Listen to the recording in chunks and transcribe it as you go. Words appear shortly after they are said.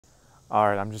All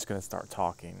right, I'm just going to start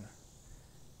talking.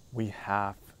 We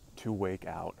have to wake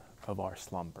out of our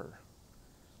slumber.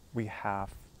 We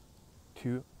have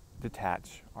to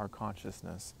detach our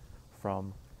consciousness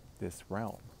from this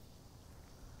realm.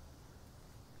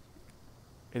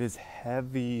 It is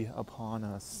heavy upon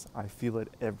us. I feel it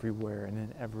everywhere and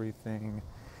in everything.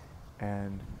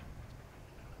 And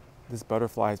this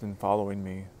butterfly has been following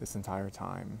me this entire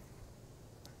time.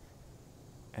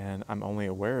 And I'm only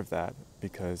aware of that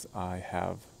because I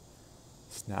have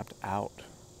snapped out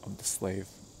of the slave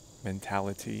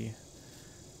mentality,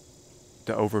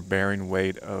 the overbearing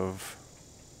weight of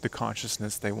the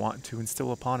consciousness they want to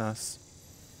instill upon us.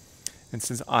 And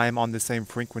since I'm on the same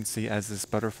frequency as this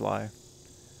butterfly,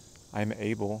 I'm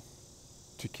able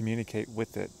to communicate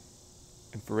with it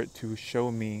and for it to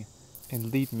show me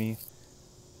and lead me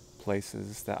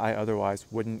places that I otherwise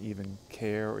wouldn't even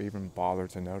care or even bother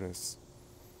to notice.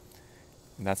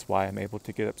 And that's why I'm able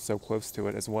to get up so close to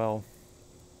it as well.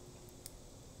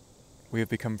 We have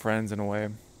become friends in a way.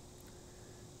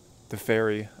 The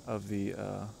fairy of the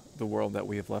world that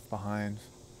we have left behind.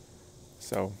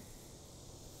 So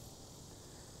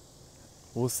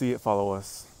we'll see it follow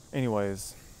us.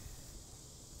 Anyways,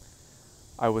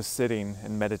 I was sitting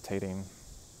and meditating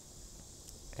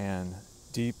and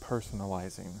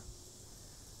depersonalizing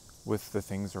with the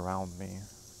things around me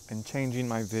and changing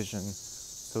my vision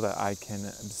so that I can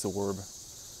absorb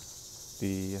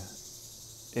the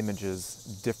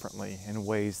images differently in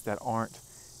ways that aren't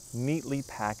neatly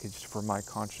packaged for my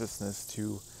consciousness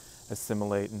to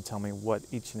assimilate and tell me what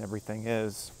each and everything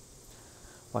is,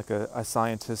 like a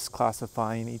scientist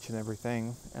classifying each and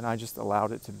everything, and I just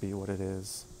allowed it to be what it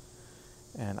is.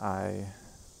 And I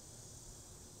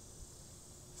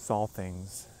saw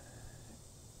things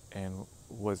and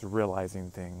was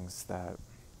realizing things that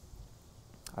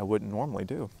I wouldn't normally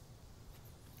do,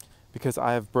 because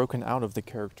I have broken out of the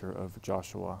character of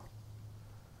Joshua.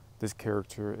 This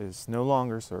character is no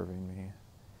longer serving me,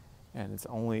 and it's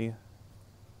only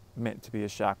meant to be a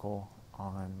shackle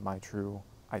on my true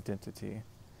identity.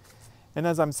 And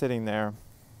as I'm sitting there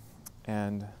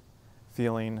and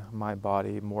feeling my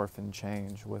body morph and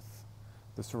change with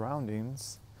the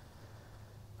surroundings,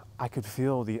 I could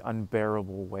feel the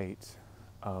unbearable weight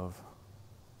of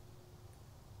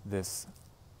this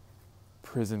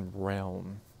prison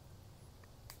realm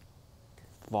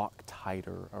lock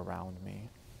tighter around me,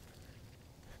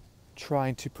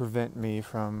 trying to prevent me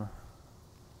from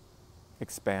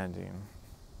expanding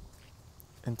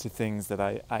into things that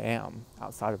I am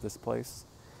outside of this place.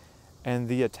 And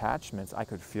the attachments I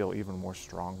could feel even more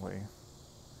strongly.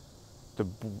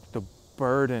 The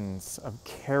burdens of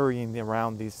carrying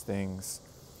around these things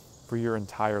for your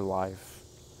entire life.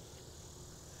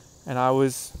 And I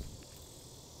was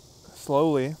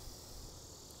slowly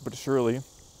but surely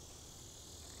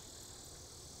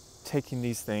taking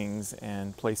these things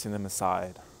and placing them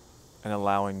aside and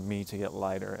allowing me to get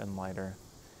lighter and lighter.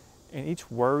 And each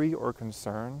worry or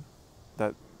concern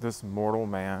that this mortal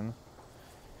man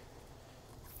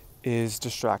is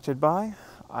distracted by,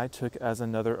 I took as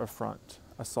another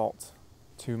assault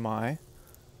to my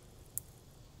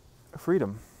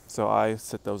freedom. So I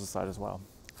set those aside as well.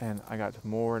 And I got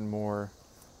more and more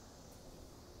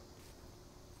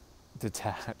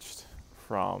detached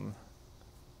from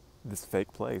this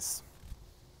fake place.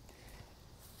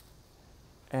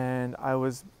 And I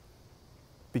was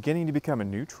beginning to become a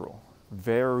neutral,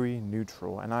 very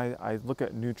neutral. And I look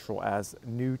at neutral as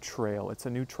new trail. It's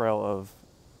a new trail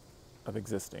of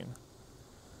existing.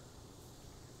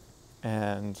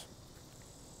 And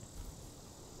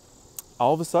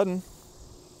all of a sudden,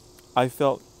 I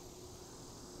felt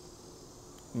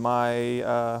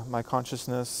my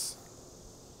consciousness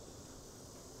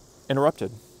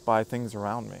interrupted by things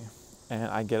around me.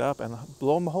 And I get up, and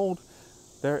lo and behold,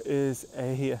 there is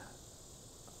an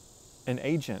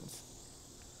agent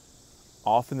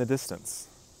off in the distance.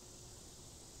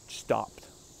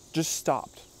 Just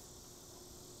stopped,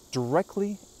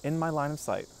 directly in my line of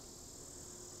sight.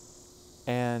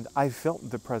 And I felt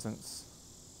the presence,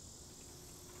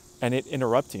 and it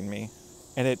interrupting me,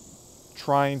 and it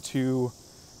trying to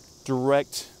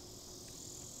direct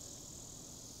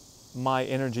my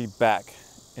energy back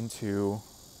into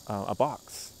a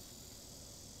box.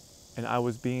 And I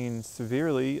was being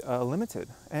severely limited.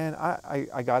 And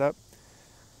I got up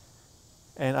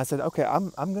and I said, okay,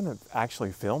 I'm gonna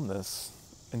actually film this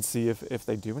and see if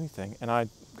they do anything. And I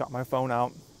got my phone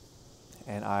out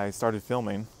and I started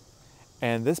filming.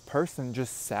 And this person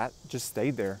just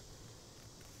stayed there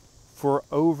for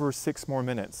over 6 more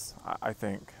minutes, I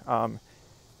think.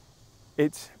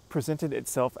 It presented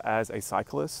itself as a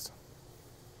cyclist.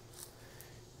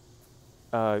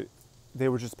 they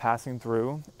were just passing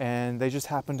through, and they just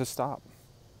happened to stop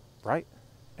right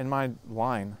in my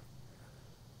line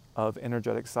of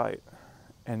energetic sight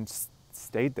and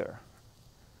stayed there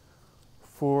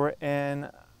for an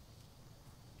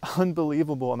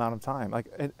unbelievable amount of time. Like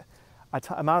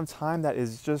amount of time that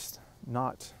is just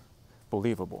not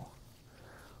believable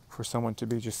for someone to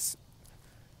be just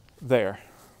there,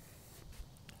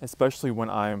 especially when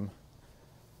I'm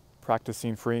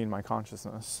practicing freeing my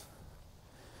consciousness.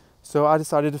 So I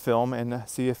decided to film and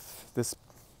see if this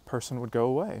person would go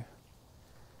away.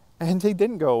 And they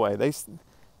didn't go away.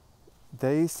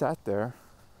 They sat there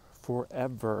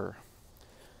forever.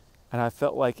 And I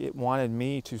felt like it wanted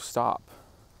me to stop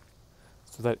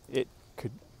so that it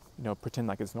could, pretend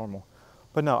like it's normal.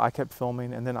 But no, I kept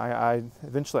filming, and then I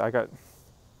eventually got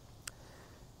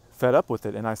fed up with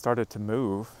it, and I started to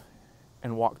move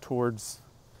and walk towards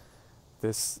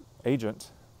this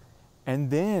agent, and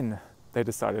then they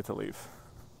decided to leave.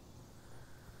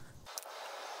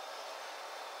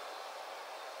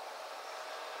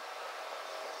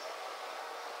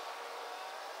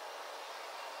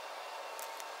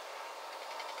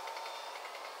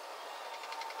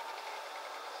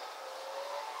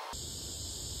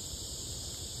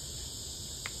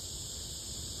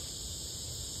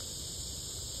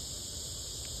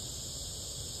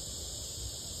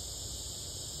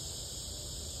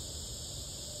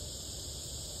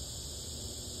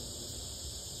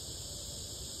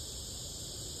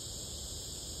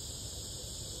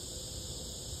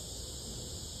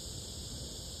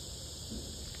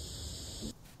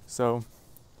 So,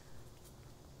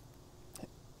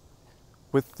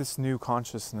 with this new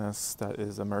consciousness that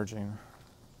is emerging,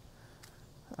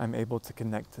 I'm able to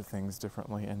connect to things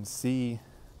differently and see,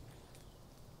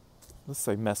 let's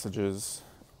say, messages.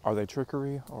 Are they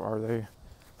trickery, or are they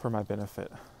for my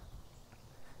benefit?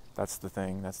 That's the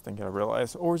thing you gotta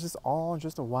realize. Or is this all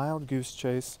just a wild goose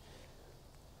chase?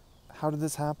 How did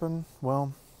this happen?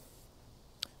 Well,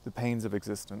 the pains of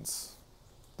existence,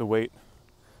 the weight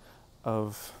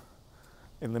of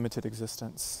a limited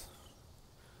existence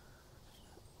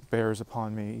bears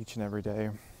upon me each and every day.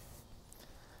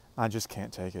 I just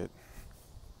can't take it.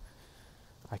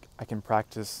 I can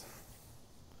practice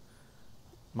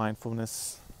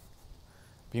mindfulness,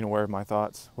 being aware of my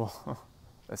thoughts. Well,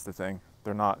 that's the thing.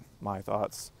 They're not my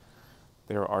thoughts.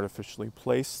 They are artificially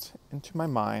placed into my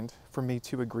mind for me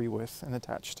to agree with and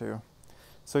attach to.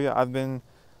 So yeah, I've been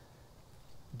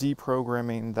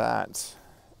deprogramming that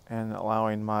and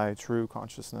allowing my true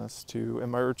consciousness to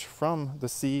emerge from the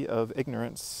sea of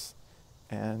ignorance.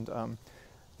 And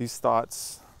these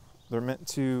thoughts, they're meant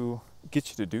to get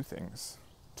you to do things,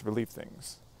 to believe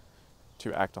things,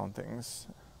 to act on things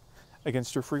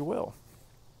against your free will,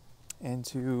 and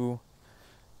to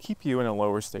keep you in a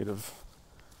lower state of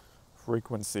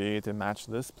frequency to match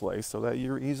this place so that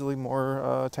you're easily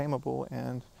more tameable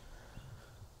and,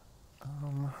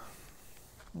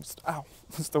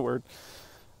 what's the word?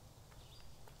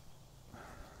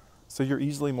 So you're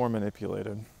easily more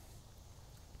manipulated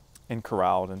and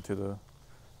corralled into the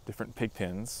different pig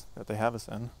pens that they have us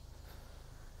in.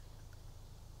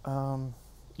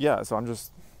 So I'm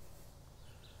just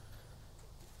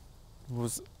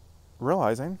was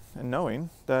realizing and knowing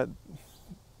that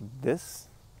this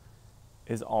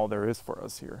is all there is for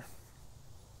us here.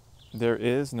 There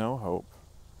is no hope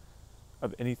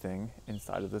of anything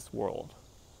inside of this world.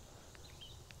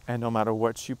 And no matter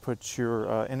what you put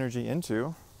your energy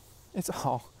into, it's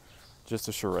all just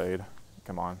a charade.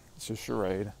 Come on, it's just a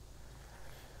charade.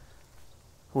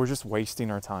 We're just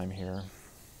wasting our time here.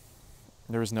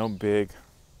 There is no big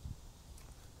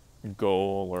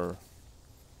goal or,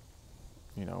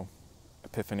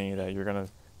 epiphany that you're going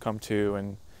to come to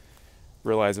and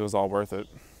realize it was all worth it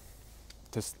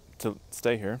to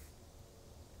stay here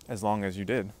as long as you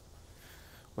did.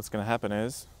 What's going to happen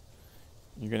is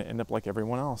you're going to end up like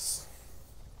everyone else.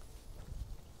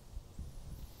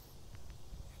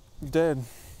 Dead,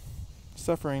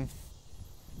 suffering,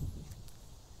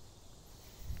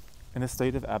 in a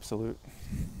state of absolute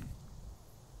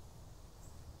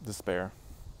despair,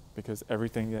 because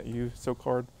everything that you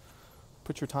so-called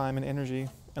put your time and energy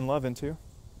and love into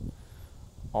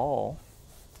all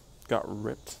got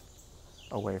ripped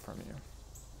away from you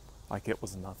like it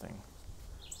was nothing.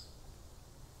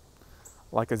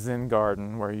 Like a Zen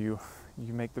garden where you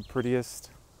make the prettiest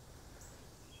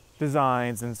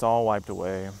designs and it's all wiped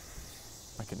away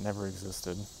like it never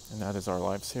existed. And that is our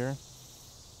lives here.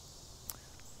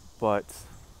 But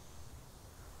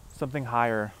something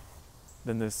higher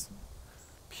than this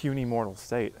puny mortal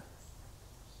state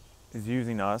is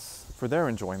using us for their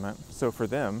enjoyment. So for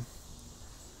them,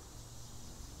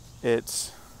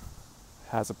 it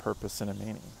has a purpose and a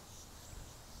meaning.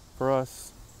 For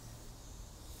us,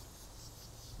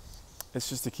 it's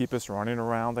just to keep us running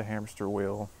around the hamster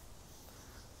wheel,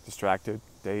 distracted,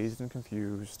 dazed, and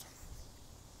confused.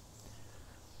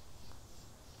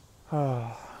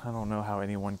 I don't know how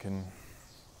anyone can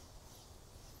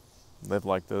live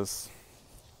like this,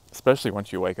 especially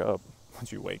once you wake up.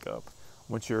 Once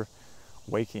you're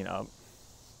waking up,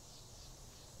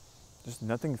 just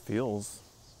nothing feels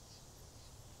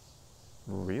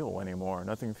real anymore.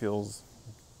 Everything feels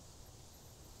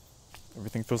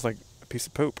like a piece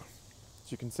of poop,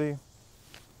 as you can see.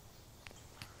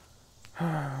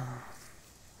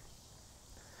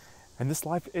 And this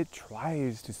life, it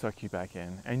tries to suck you back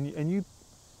in, and you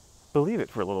believe it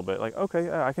for a little bit. Like, okay,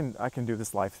 yeah, I can do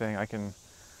this life thing. I can,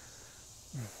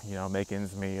 make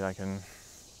ends meet. I can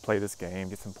play this game,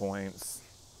 get some points,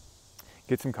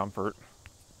 get some comfort,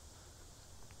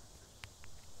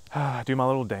 do my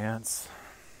little dance,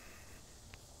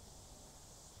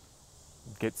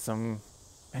 get some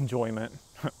enjoyment.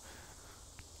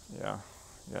 yeah.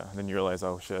 Then you realize,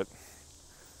 oh shit,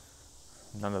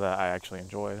 none of that I actually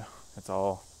enjoyed. It's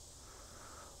all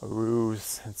a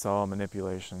ruse. It's all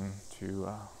manipulation to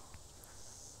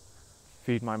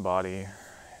feed my body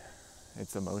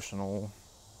its emotional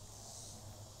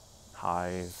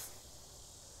highs.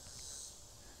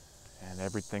 And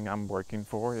everything I'm working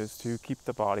for is to keep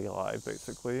the body alive,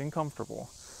 basically, and comfortable.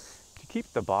 To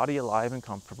keep the body alive and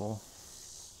comfortable.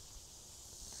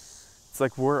 It's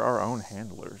like we're our own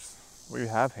handlers. We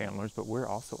have handlers, but we're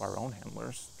also our own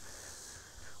handlers.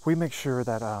 We make sure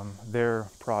that their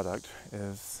product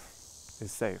is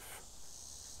safe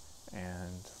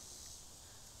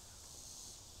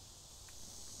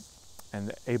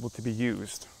and able to be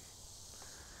used.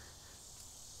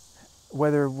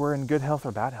 Whether we're in good health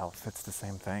or bad health, it's the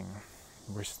same thing.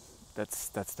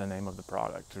 That's the name of the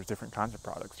product. There's different kinds of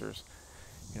products. There's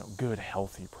good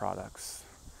healthy products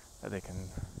that they can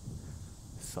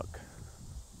suck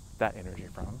that energy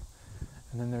from,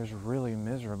 and then there's really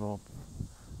miserable,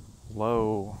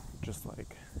 low, just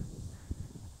like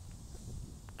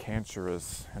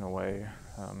cancerous in a way,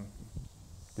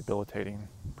 debilitating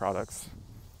products,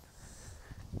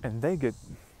 and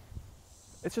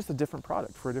it's just a different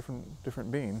product for a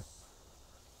different being.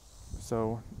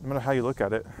 So no matter how you look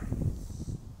at it,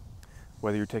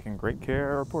 whether you're taking great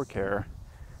care or poor care,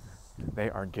 they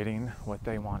are getting what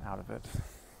they want out of it.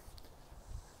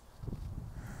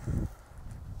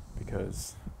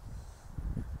 Because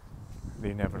the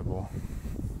inevitable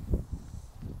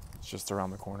is just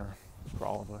around the corner for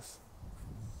all of us.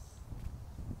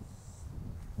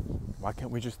 Why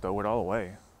can't we just throw it all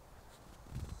away?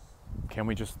 Can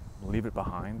we just leave it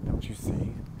behind? Don't you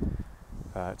see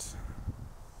that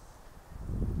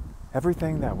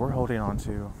everything that we're holding on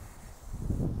to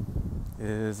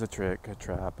is a trick, a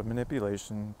trap, a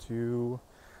manipulation to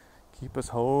keep us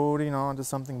holding on to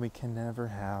something we can never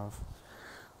have?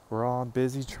 We're all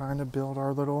busy trying to build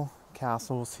our little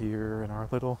castles here and our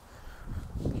little,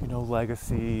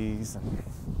 legacies, and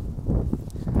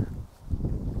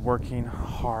working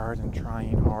hard and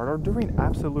trying hard, or doing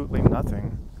absolutely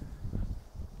nothing.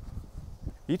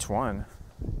 Each one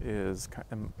is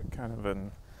kind of,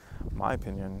 in my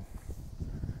opinion,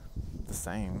 the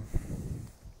same.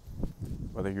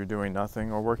 Whether you're doing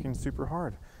nothing or working super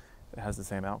hard, it has the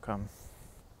same outcome.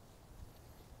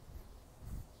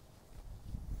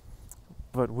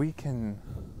 But we can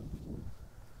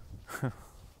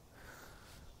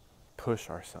push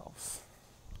ourselves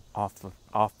off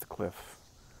the cliff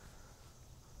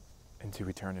into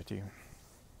eternity.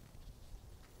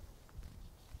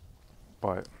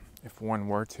 But if one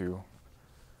were to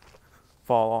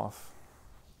fall off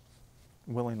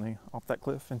willingly off that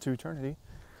cliff into eternity,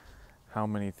 how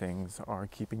many things are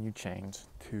keeping you chained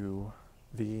to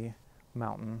the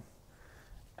mountain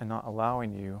and not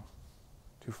allowing you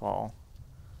to fall?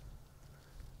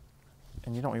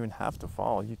 And you don't even have to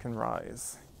fall, you can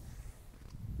rise.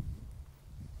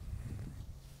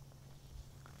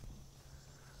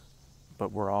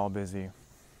 But we're all busy.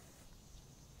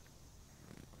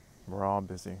 We're all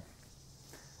busy.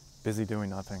 Busy doing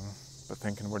nothing, but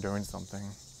thinking we're doing something.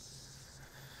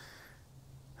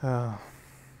 How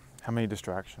many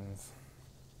distractions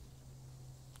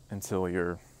until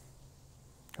you're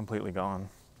completely gone?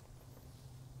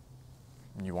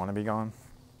 And you want to be gone?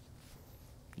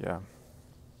 Yeah.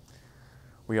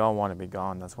 We all want to be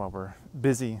gone. That's why we're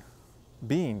busy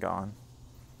being gone.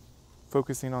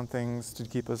 Focusing on things to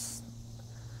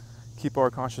keep our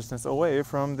consciousness away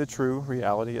from the true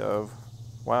reality of,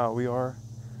 wow, we are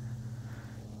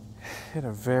in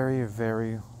a very,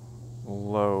 very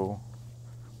low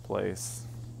place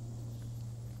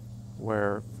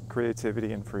where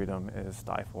creativity and freedom is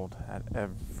stifled at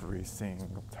every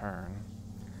single turn.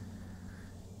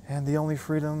 And the only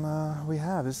freedom we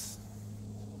have is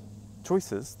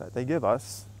choices that they give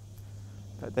us,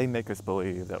 that they make us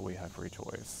believe that we have free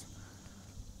choice.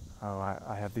 Oh,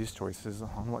 I have these choices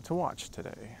on what to watch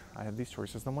today. I have these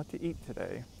choices on what to eat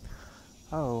today.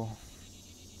 Oh,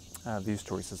 I have these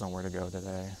choices on where to go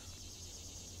today.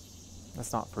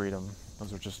 That's not freedom.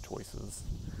 Those are just choices.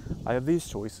 I have these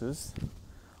choices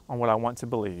on what I want to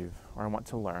believe, or I want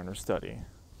to learn or study.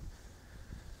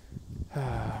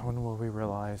 When will we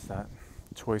realize that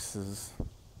choices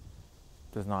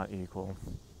does not equal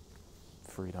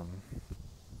freedom,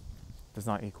 does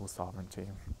not equal sovereignty?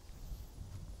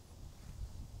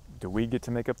 Do we get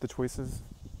to make up the choices?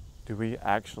 Do we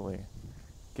actually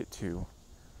get to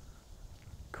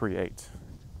create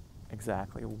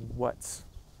exactly what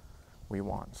we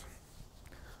want?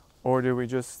 Or do we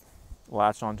just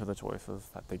latch onto the choices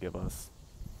that they give us,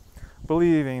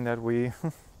 believing that we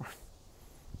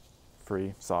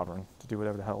free, sovereign, to do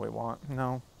whatever the hell we want?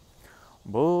 No.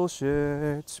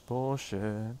 Bullshit,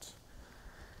 bullshit.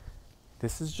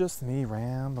 This is just me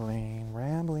rambling,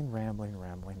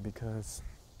 because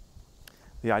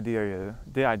the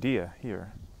idea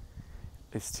here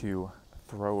is to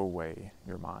throw away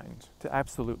your mind, to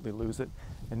absolutely lose it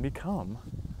and become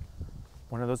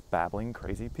one of those babbling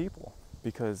crazy people.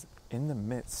 Because in the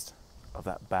midst of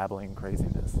that babbling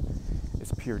craziness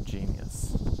is pure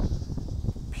genius,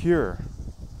 pure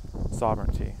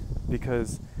sovereignty,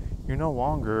 because you're no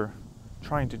longer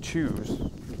trying to choose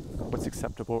what's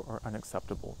acceptable or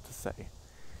unacceptable to say.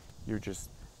 You're just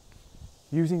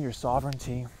using your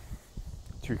sovereignty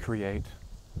to create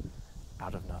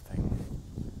out of nothing.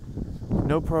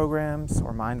 No programs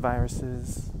or mind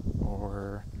viruses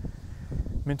or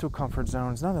mental comfort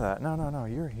zones, none of that. No.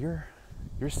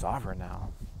 You're sovereign now.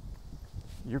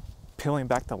 You're peeling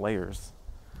back the layers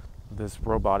of this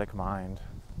robotic mind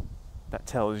that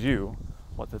tells you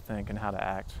what to think and how to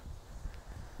act.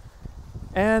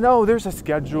 And there's a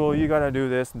schedule, you gotta do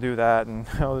this and do that, and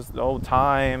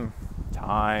time,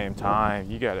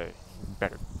 you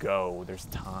better go, there's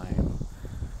time.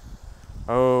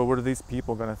 Oh, what are these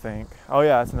people gonna think? Oh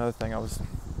yeah, that's another thing. I was,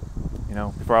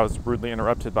 before I was rudely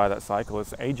interrupted by that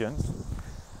cyclist agent.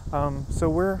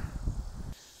 So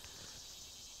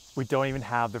we don't even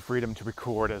have the freedom to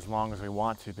record as long as we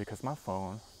want to, because my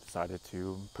phone decided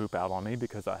to poop out on me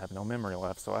because I have no memory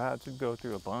left. So I had to go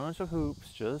through a bunch of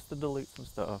hoops just to delete some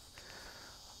stuff.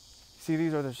 See,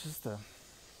 these are just the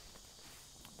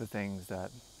things that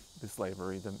the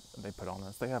slavery that they put on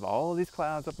us. They have all of these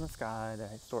clouds up in the sky. They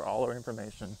store all our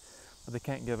information, but they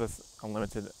can't give us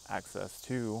unlimited access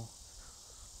to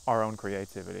our own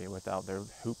creativity without their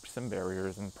hoops and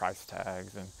barriers and price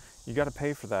tags. And you got to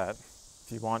pay for that if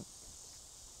you want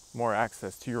more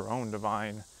access to your own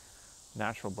divine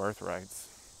natural birthrights.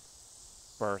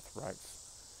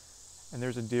 And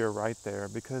there's a deer right there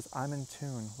because I'm in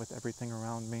tune with everything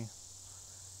around me.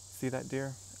 See that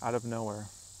deer? Out of nowhere,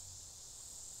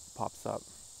 pops up.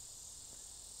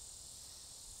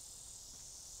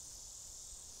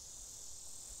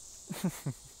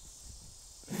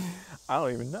 I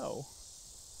don't even know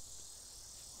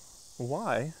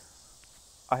why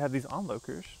I have these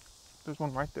onlookers. There's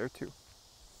one right there too.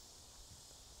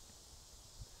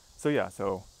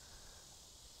 So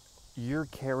your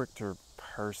character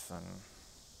person,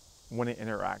 when it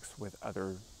interacts with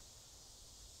other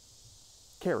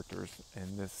characters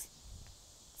in this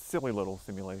silly little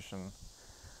simulation,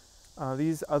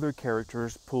 these other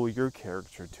characters pull your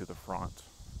character to the front.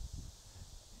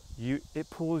 It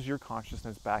pulls your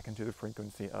consciousness back into the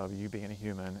frequency of you being a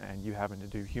human and you having to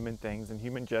do human things and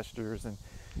human gestures and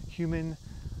human,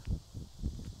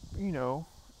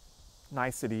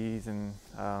 niceties and,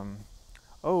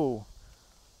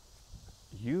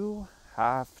 you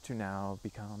have to now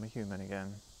become a human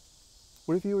again.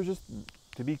 What if you were just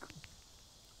to be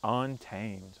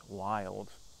untamed,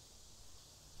 wild,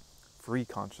 free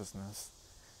consciousness,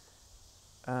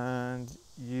 and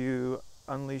you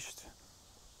unleashed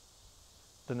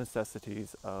the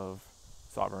necessities of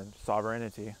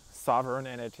sovereignty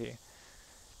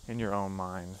in your own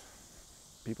mind?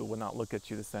 People would not look at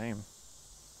you the same.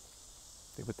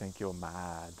 They would think you're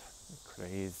mad,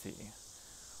 crazy.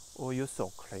 Oh, you're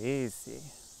so crazy.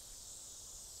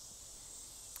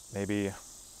 Maybe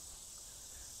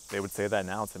they would say that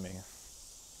now to me.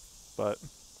 But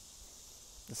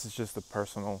this is just a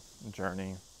personal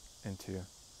journey into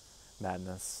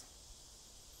madness.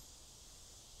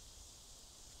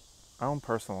 My own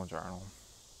personal journal.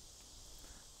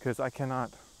 Because I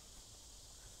cannot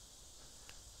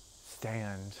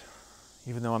stand,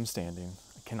 even though I'm standing,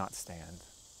 I cannot stand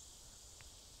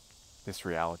this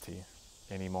reality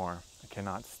anymore. I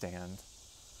cannot stand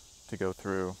to go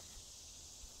through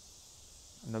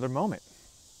another moment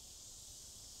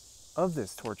of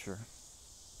this torture,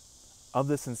 of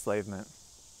this enslavement.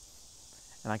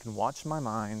 And I can watch my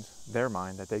mind, their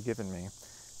mind that they've given me,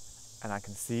 and I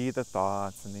can see the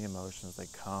thoughts and the emotions, they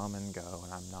come and go,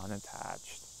 and I'm not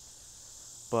attached.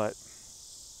 But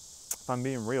if I'm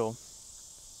being real,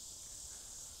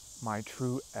 my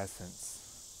true essence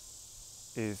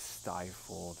is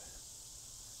stifled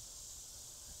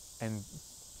and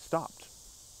stopped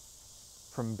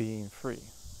from being free.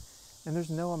 And there's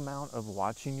no amount of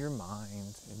watching your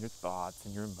mind and your thoughts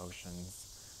and your emotions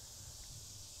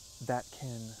that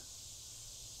can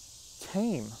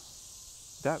tame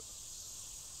that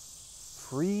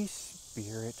free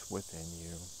spirit within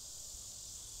you.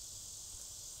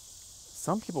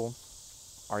 Some people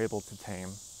are able to tame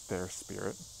their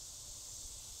spirit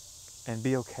and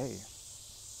be okay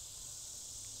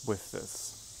with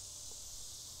this.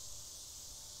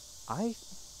 I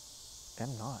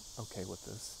am not okay with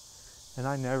this, and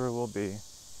I never will be.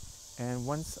 And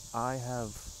once I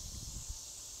have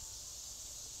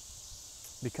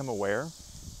become aware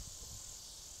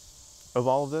of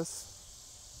all of this,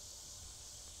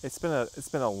 it's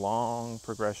been a long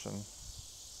progression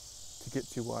to get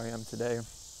to where I am today.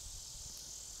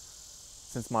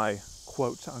 Since my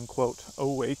quote unquote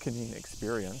awakening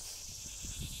experience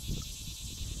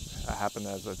happened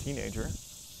as a teenager.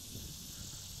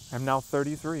 I'm now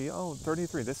 33. Oh,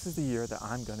 33. This is the year that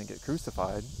I'm going to get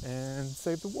crucified and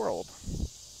save the world.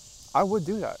 I would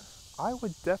do that. I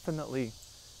would definitely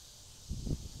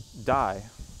die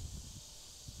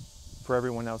for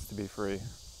everyone else to be free.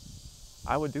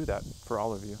 I would do that for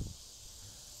all of you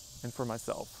and for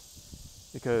myself.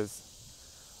 Because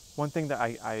one thing that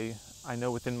I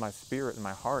know within my spirit and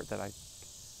my heart that I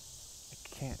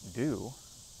can't do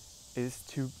is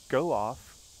to go off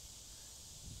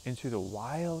into the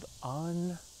wild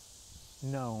unknown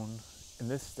in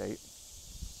this state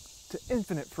to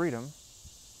infinite freedom,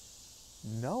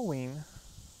 knowing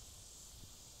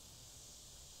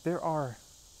there are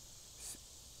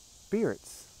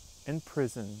spirits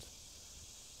imprisoned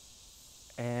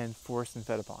and forced and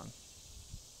fed upon.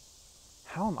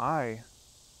 How am I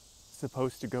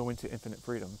supposed to go into infinite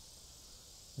freedom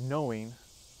knowing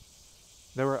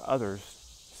there are others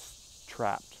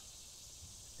trapped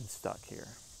and stuck here?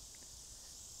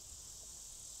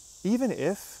 Even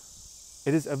if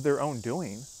it is of their own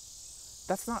doing,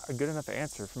 that's not a good enough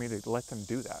answer for me to let them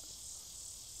do that.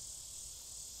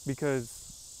 Because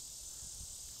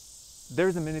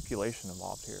there's a manipulation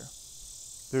involved here.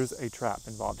 There's a trap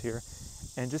involved here.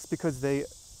 And just because they,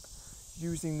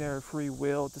 using their free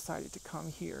will, decided to come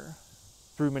here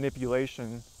through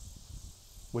manipulation,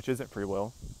 which isn't free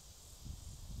will,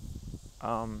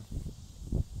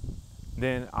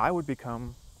 then I would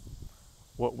become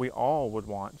what we all would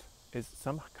want, is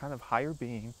some kind of higher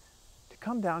being to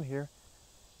come down here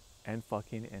and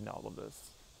fucking end all of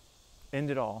this.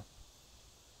 End it all.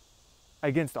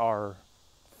 Against our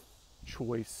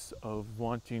choice of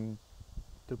wanting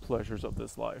the pleasures of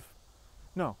this life.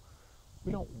 No,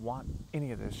 we don't want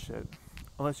any of this shit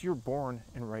unless you're born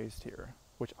and raised here,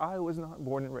 which I was not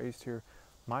born and raised here.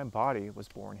 My body was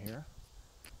born here,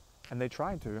 and they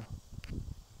tried to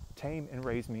tame and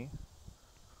raise me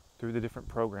through the different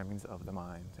programmings of the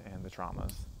mind and the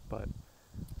traumas. But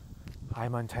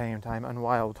I'm untamed, I'm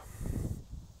unwild.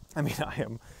 I mean, I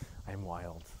am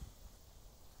wild.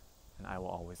 And I will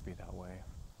always be that way.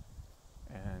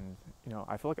 And, you know,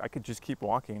 I feel like I could just keep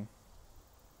walking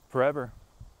forever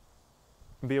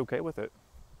and be okay with it.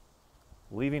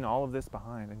 Leaving all of this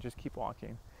behind and just keep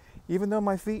walking. Even though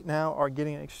my feet now are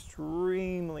getting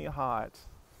extremely hot.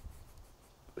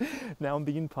 Now I'm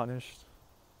being punished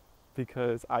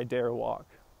because I dare walk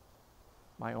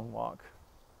my own walk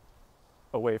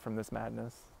away from this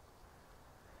madness.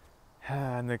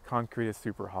 And the concrete is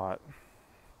super hot.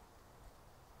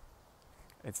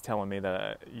 It's telling me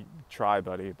that you try,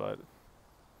 buddy, but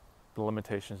the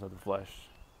limitations of the flesh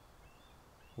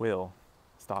will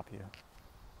stop you.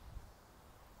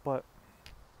 But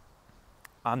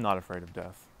I'm not afraid of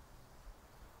death.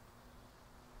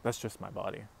 That's just my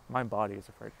body. My body is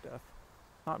afraid of death,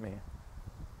 not me.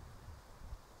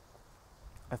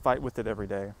 I fight with it every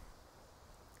day,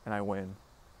 and I win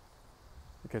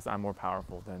because I'm more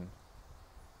powerful than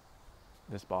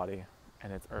this body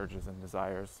and its urges and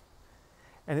desires.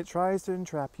 And it tries to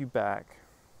entrap you back.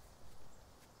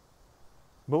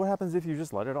 But what happens if you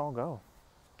just let it all go?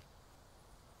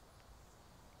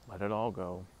 Let it all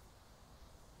go.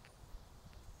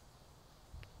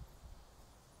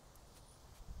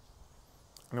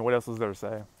 I mean, what else is there to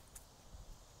say?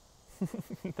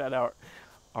 That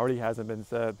already hasn't been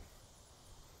said.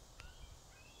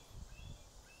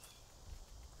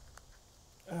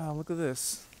 Look at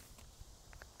this.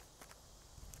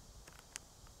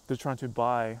 They're trying to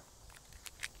buy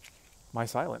my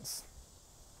silence.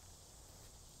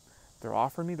 They're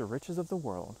offering me the riches of the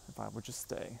world if I would just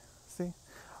stay. See?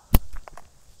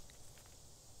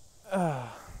 I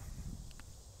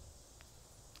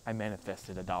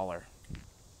manifested $1.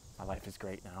 My life is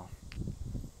great now.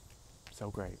 So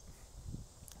great.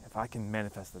 If I can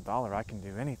manifest $1, I can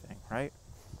do anything, right?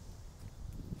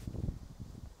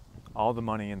 All the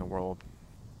money in the world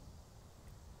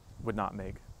would not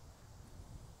make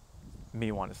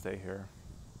me want to stay here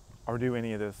or do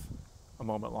any of this a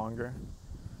moment longer.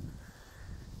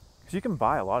 Because you can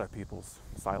buy a lot of people's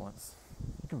silence.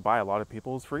 You can buy a lot of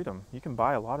people's freedom. You can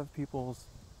buy a lot of people's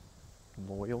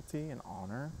loyalty and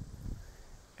honor.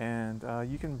 And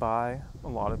you can buy a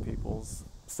lot of people's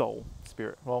soul,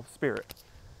 spirit. Well, spirit.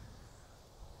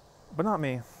 But not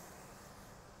me.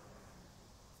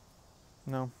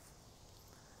 No.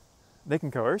 They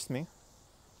can coerce me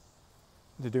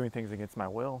into doing things against my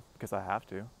will because I have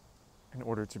to in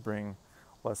order to bring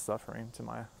less suffering to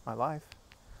my life.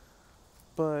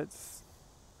 But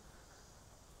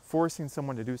forcing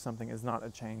someone to do something is not a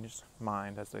changed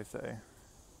mind, as they say.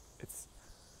 It's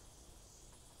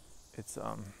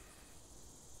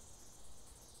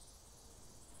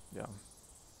yeah.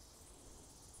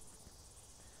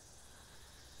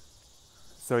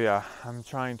 So yeah, I'm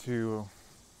trying to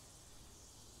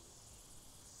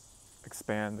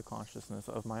expand the consciousness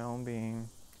of my own being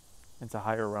into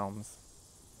higher realms,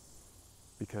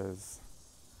 because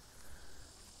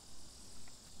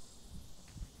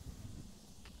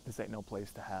this ain't no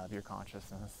place to have your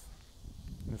consciousness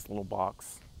in this little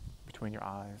box between your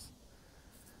eyes.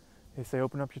 They say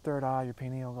open up your third eye, your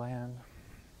pineal gland.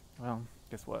 Well,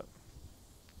 guess what?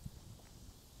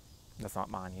 That's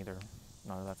not mine either.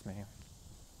 No, that's me.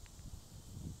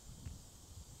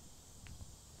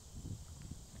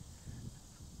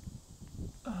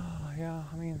 Yeah,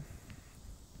 I mean,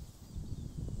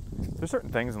 there's certain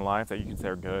things in life that you can say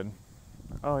are good.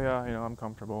 Oh yeah, I'm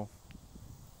comfortable.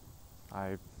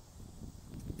 I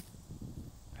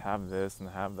have this and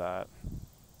have that.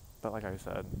 But like I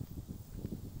said,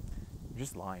 you're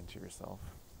just lying to yourself.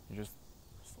 You're just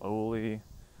slowly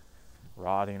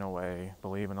rotting away,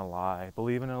 believing a lie,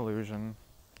 believing an illusion.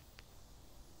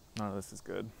 None of this is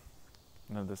good.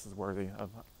 None of this is worthy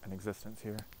of an existence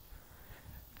here.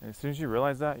 And as soon as you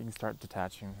realize that, you can start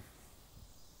detaching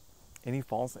any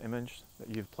false image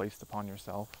that you've placed upon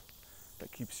yourself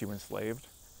that keeps you enslaved.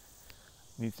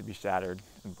 Needs to be shattered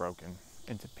and broken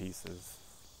into pieces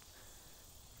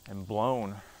and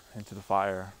blown into the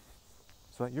fire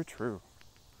so that your true,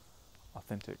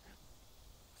 authentic,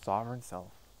 sovereign self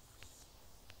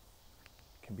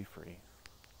can be free.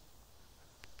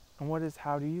 And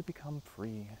how do you become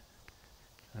free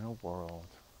in a world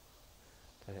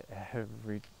that at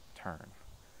every turn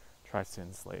tries to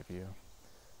enslave you,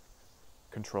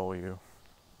 control you,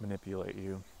 manipulate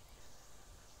you,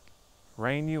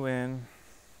 rein you in,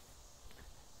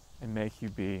 and make you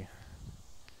be,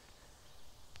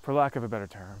 for lack of a better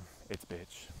term, its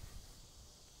bitch.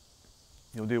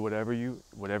 You'll do whatever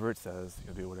it says,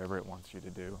 you'll do whatever it wants you to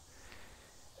do.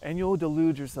 And you'll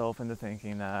delude yourself into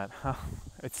thinking that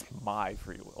it's my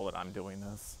free will that I'm doing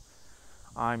this.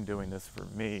 I'm doing this for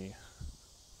me.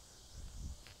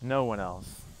 No one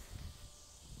else.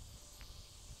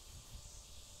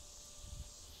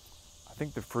 I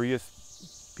think the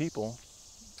freest people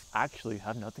actually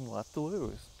have nothing left to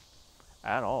lose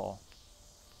at all.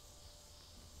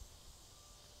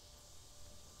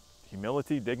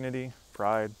 Humility, dignity,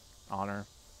 pride, honor,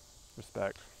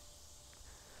 respect,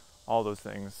 all those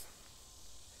things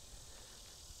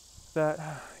that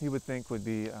you would think would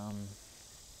be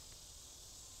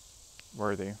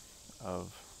worthy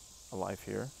of a life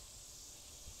here.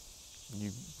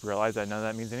 You realize that none of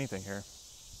that means anything here.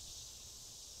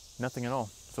 Nothing at all.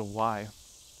 So why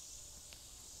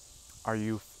are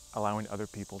you allowing other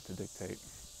people to dictate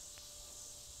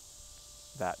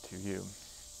that to you?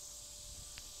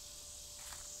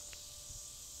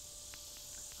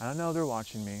 And I know they're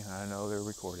watching me, and I know they're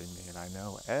recording me, and I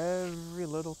know every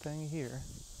little thing here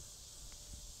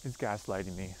is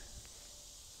gaslighting me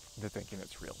into thinking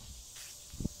it's real.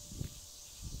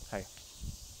 Hey,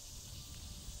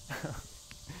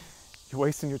 you're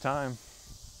wasting your time.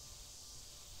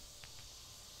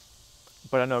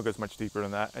 But I know it goes much deeper than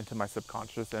that, into my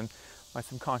subconscious, and my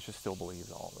subconscious still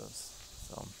believes all this.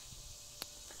 So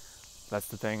that's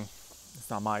the thing.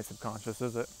 It's not my subconscious,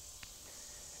 is it?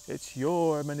 It's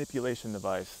your manipulation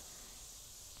device.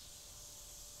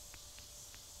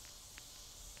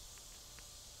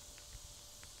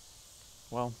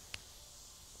 Well,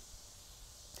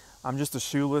 I'm just a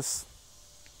shoeless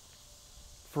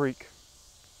freak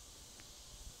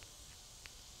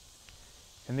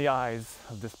in the eyes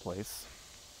of this place.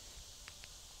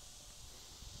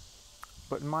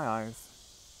 But in my eyes,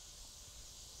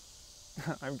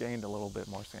 I've gained a little bit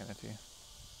more sanity.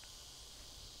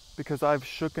 Because I've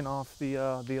shooken off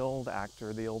the old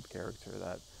actor, the old character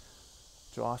that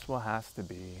Joshua has to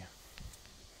be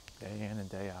day in and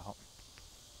day out.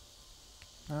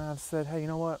 And I've said, hey, you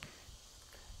know what?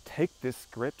 Take this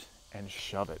script and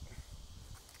shove it.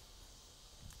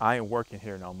 I ain't working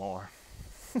here no more.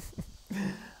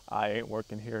 I ain't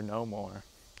working here no more.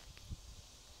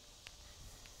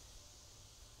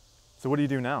 So what do you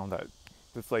do now that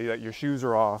it's like that your shoes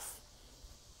are off,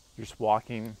 you're just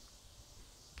walking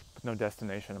with no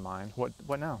destination in mind?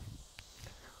 What now?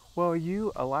 Well,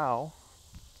 you allow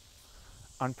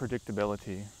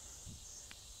unpredictability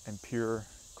and pure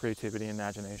creativity and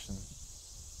imagination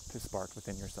to spark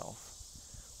within yourself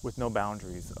with no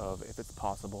boundaries of if it's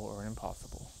possible or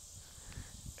impossible.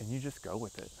 And you just go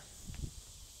with it.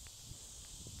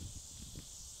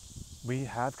 We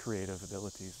have creative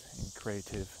abilities and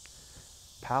creative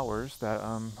powers that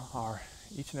are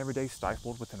each and every day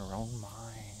stifled within our own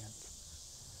mind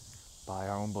by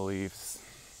our own beliefs,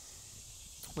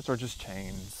 which are just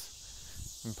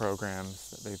chains and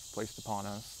programs that they've placed upon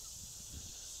us.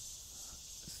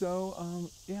 So,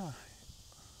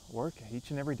 work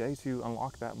each and every day to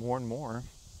unlock that more and more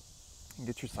and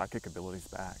get your psychic abilities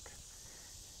back.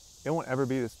 It won't ever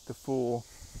be your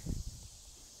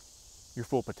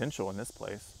full potential in this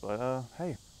place, but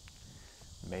hey,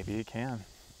 maybe it can.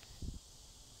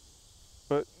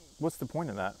 But what's the point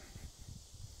of that?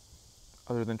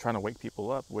 Other than trying to wake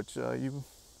people up, which if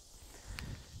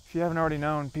you haven't already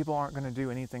known, people aren't going to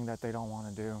do anything that they don't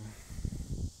want to do.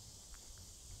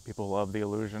 People love the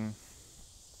illusion.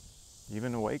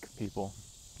 Even awake people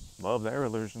love their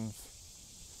illusions.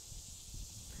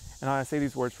 And I say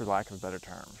these words for lack of a better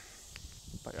term.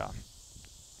 But yeah.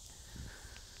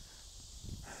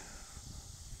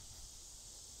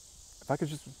 If I could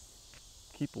just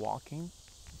keep walking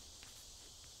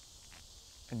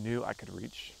and knew I could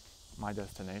reach my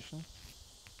destination,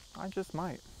 I just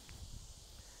might.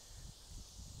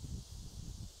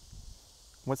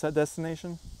 What's that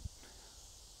destination?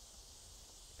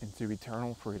 Into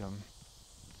eternal freedom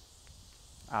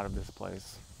out of this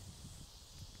place.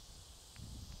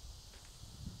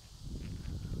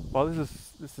 Well,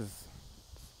 this is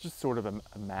just sort of a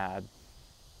mad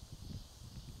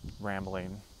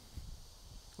rambling.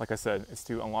 Like I said, it's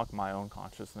to unlock my own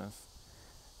consciousness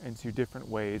into different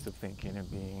ways of thinking and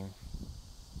being,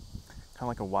 kind of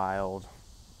like a wild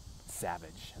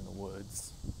savage in the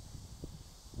woods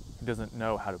who doesn't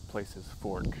know how to place his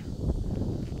fork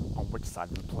on which side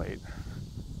of the plate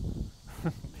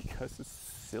because it's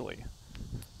silly.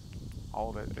 All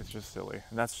of it is just silly.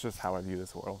 And that's just how I view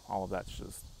this world. All of that's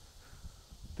just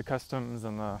the customs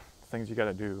and the things you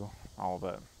gotta do, all of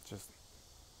it, just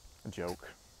a joke.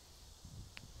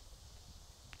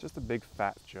 Just a big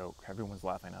fat joke. Everyone's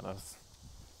laughing at us.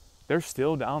 They're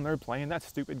still down there playing that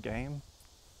stupid game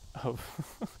of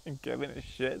giving a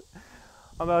shit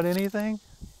about anything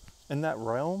in that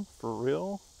realm, for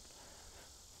real.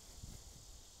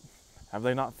 Have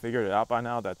they not figured it out by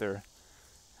now that they're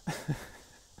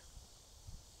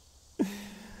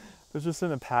just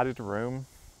in a padded room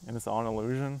and it's all an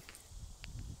illusion?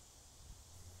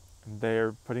 And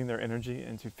they're putting their energy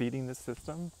into feeding this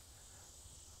system,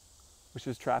 which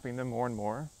is trapping them more and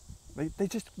more. They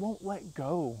just won't let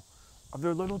go of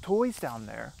their little toys down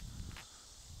there.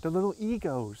 Their little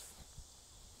egos.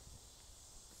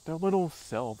 Their little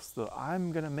selves.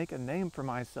 I'm going to make a name for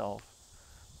myself.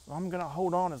 So I'm going to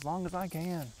hold on as long as I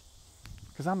can.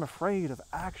 Because I'm afraid of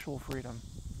actual freedom.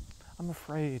 I'm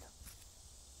afraid.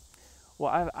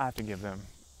 Well, I have to give them,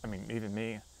 even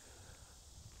me,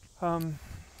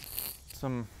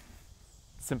 some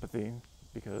sympathy,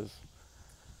 because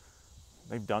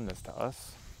they've done this to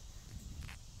us.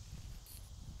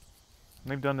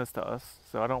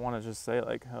 So I don't want to just say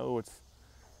like, oh, it's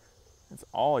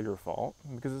all your fault,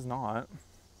 because it's not.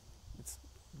 It's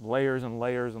layers and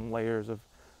layers and layers of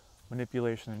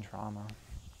manipulation and trauma.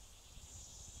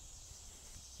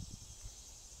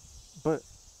 But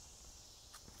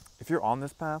if you're on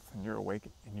this path and you're awake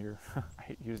and you're, I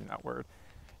hate using that word,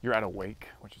 you're at a wake,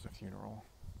 which is a funeral,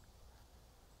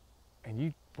 and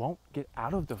you won't get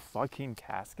out of the fucking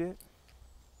casket,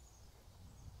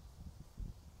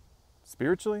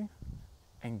 spiritually,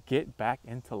 and get back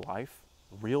into life,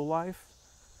 real life,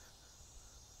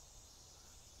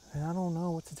 then I don't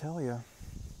know what to tell you.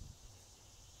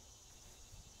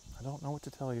 I don't know what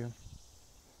to tell you.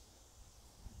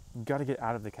 You got to get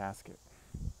out of the casket.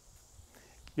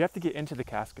 You have to get into the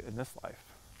casket in this life,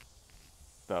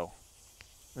 though,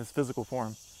 in this physical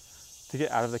form, to get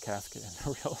out of the casket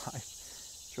in real life.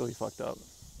 It's really fucked up.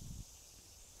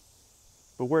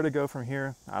 But where to go from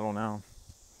here, I don't know.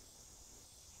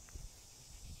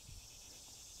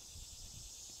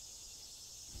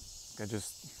 I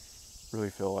just really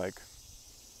feel like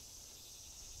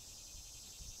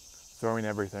throwing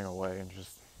everything away and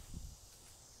just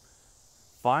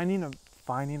finding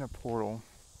a portal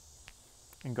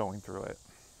and going through it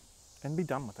and be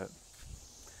done with it.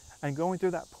 And going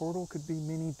through that portal could be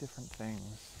many different things,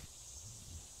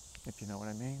 if you know what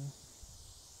I mean.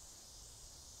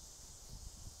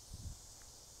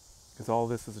 Because all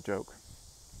this is a joke.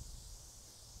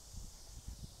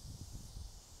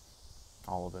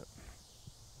 All of it.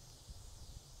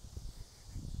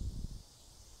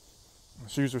 My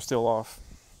shoes are still off.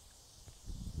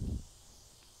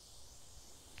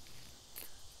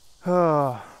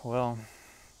 Well,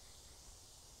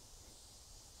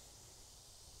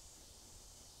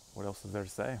 what else is there to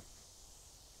say?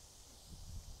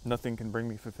 Nothing can bring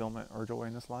me fulfillment or joy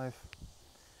in this life.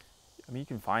 I mean, you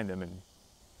can find them in,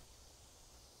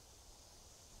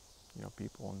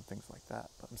 people and things like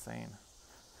that, but I'm saying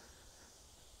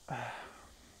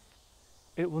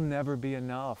it will never be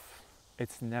enough.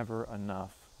 It's never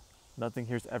enough. Nothing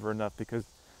here's ever enough, because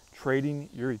trading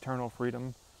your eternal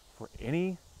freedom for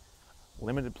any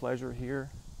limited pleasure here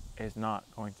is not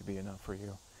going to be enough for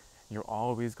you. You're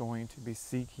always going to be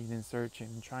seeking and searching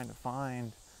and trying to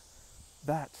find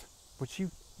that which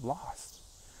you lost,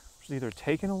 which is either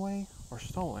taken away or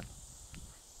stolen.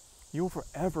 You will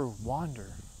forever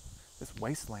wander this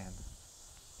wasteland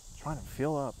trying to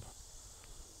fill up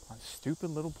on stupid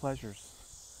little pleasures,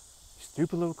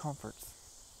 stupid little comforts.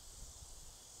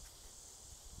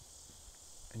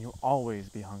 And you'll always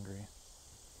be hungry.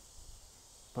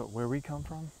 But where we come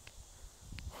from,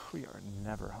 we are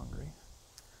never hungry.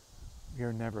 We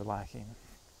are never lacking.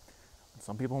 And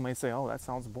some people may say, oh, that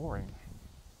sounds boring.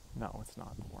 No, it's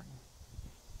not boring.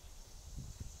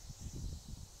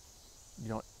 You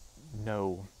don't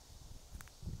know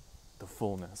the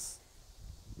fullness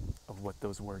of what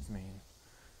those words mean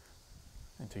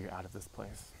until you're out of this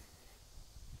place.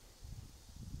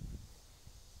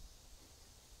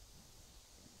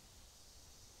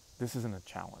 This isn't a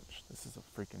challenge. This is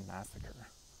a freaking massacre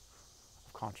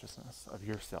of consciousness, of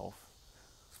yourself.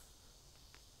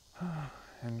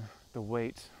 And the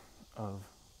weight of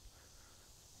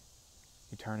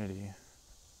eternity.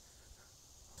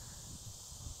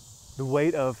 The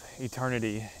weight of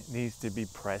eternity needs to be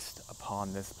pressed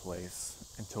upon this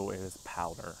place until it is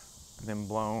powder, and then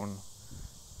blown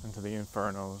into the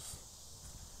infernos,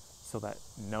 so that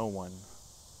no one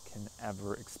can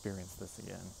ever experience this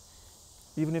again.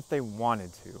 Even if they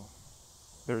wanted to,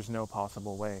 there's no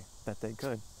possible way that they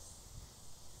could.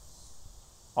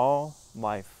 All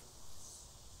life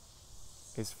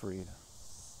is freed,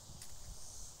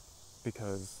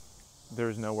 because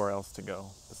there's nowhere else to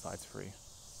go besides free.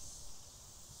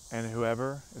 And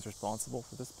whoever is responsible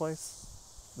for this place,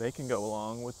 they can go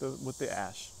along with the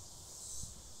ash,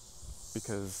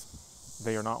 because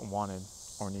they are not wanted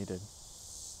or needed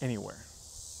anywhere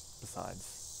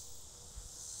besides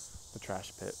the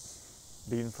trash pit,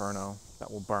 the inferno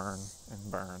that will burn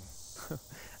and burn.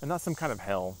 And not some kind of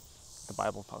hell the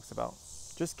Bible talks about.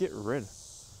 Just get rid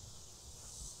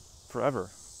forever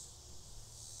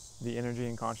the energy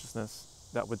and consciousness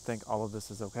that would think all of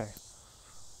this is okay,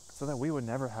 so that we would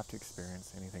never have to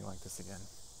experience anything like this again.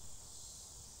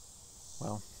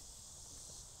 Well,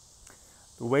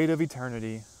 the weight of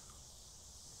eternity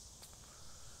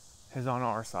is on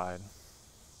our side.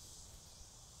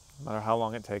 No matter how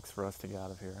long it takes for us to get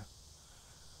out of here,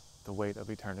 the weight of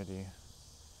eternity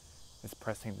is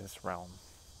pressing this realm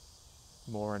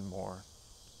more and more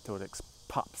till it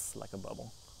pops like a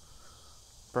bubble.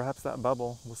 Perhaps that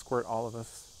bubble will squirt all of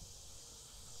us,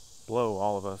 blow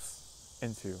all of us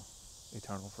into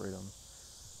eternal freedom.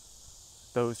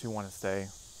 Those who want to stay,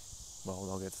 well,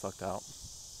 they'll get sucked out,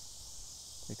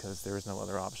 because there is no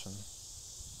other option.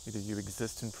 Either you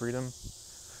exist in freedom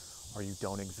or you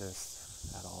don't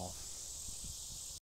exist at all.